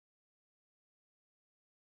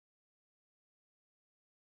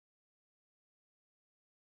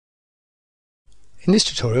In this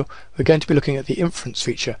tutorial, we're going to be looking at the inference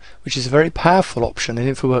feature, which is a very powerful option in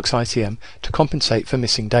InfoWorks ICM to compensate for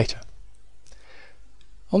missing data.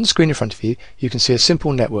 On the screen in front of you, you can see a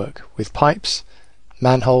simple network with pipes,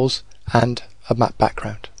 manholes, and a map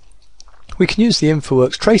background. We can use the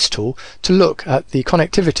InfoWorks Trace tool to look at the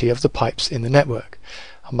connectivity of the pipes in the network.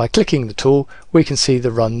 And by clicking the tool, we can see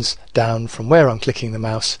the runs down from where I'm clicking the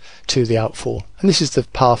mouse to the outfall. And this is the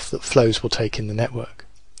path that flows will take in the network.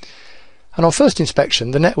 And on first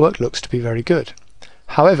inspection, the network looks to be very good.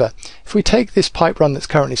 However, if we take this pipe run that's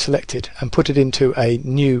currently selected and put it into a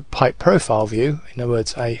new pipe profile view, in other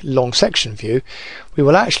words a long section view, we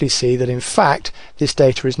will actually see that in fact this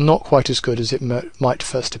data is not quite as good as it might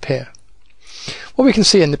first appear. What we can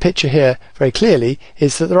see in the picture here very clearly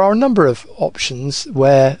is that there are a number of options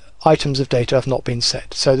where items of data have not been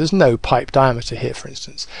set. So there's no pipe diameter here, for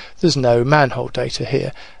instance. There's no manhole data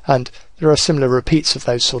here, and there are similar repeats of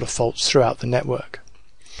those sort of faults throughout the network.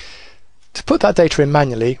 To put that data in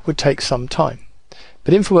manually would take some time,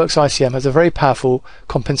 but InfoWorks ICM has a very powerful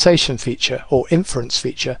compensation feature or inference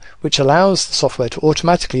feature which allows the software to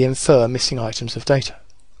automatically infer missing items of data.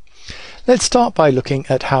 Let's start by looking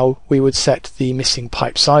at how we would set the missing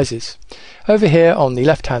pipe sizes. Over here on the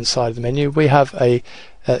left hand side of the menu we have a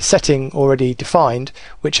setting already defined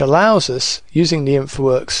which allows us, using the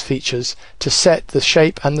InfoWorks features, to set the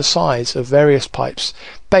shape and the size of various pipes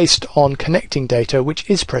based on connecting data which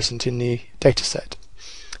is present in the dataset.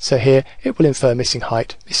 So here it will infer missing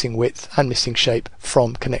height, missing width and missing shape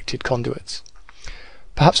from connected conduits.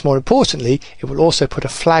 Perhaps more importantly, it will also put a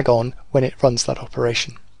flag on when it runs that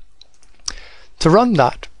operation. To run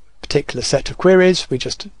that particular set of queries, we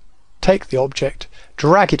just take the object,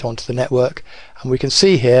 drag it onto the network, and we can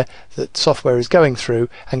see here that software is going through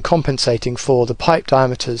and compensating for the pipe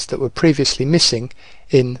diameters that were previously missing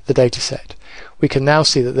in the dataset. We can now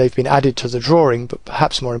see that they've been added to the drawing, but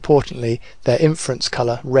perhaps more importantly their inference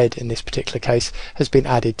color, red in this particular case, has been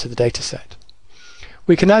added to the dataset.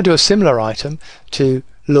 We can now do a similar item to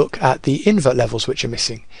look at the invert levels which are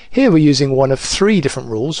missing. Here we're using one of three different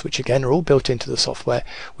rules, which again are all built into the software,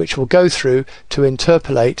 which will go through to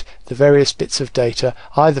interpolate the various bits of data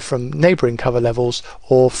either from neighbouring cover levels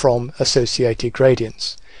or from associated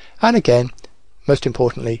gradients. And again, most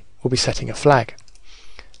importantly, we'll be setting a flag.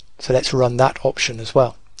 So let's run that option as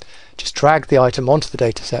well. Just drag the item onto the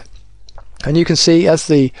dataset, and you can see as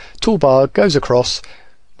the toolbar goes across,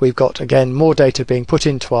 we've got again more data being put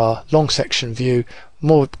into our long section view,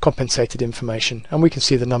 more compensated information, and we can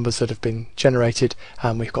see the numbers that have been generated,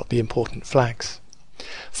 and we've got the important flags.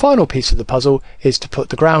 Final piece of the puzzle is to put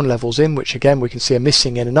the ground levels in, which again we can see are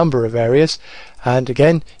missing in a number of areas, and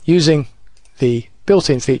again using the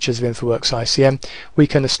built-in features of InfoWorks ICM we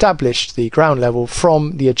can establish the ground level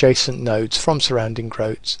from the adjacent nodes, from surrounding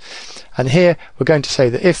roads. And here we're going to say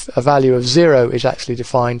that if a value of 0 is actually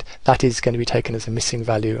defined, that is going to be taken as a missing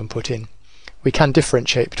value and put in. We can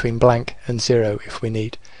differentiate between blank and 0 if we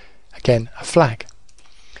need. Again, a flag.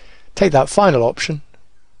 Take that final option,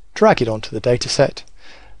 drag it onto the dataset,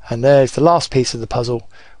 and there's the last piece of the puzzle.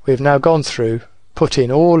 We've now gone through, put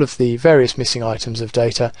in all of the various missing items of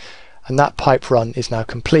data, and that pipe run is now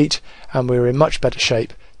complete, and we're in much better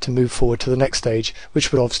shape to move forward to the next stage,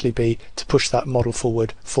 which would obviously be to push that model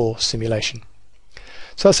forward for simulation.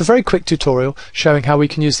 So that's a very quick tutorial showing how we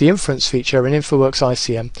can use the inference feature in InfoWorks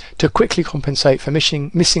ICM to quickly compensate for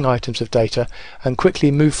missing items of data and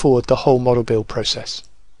quickly move forward the whole model build process.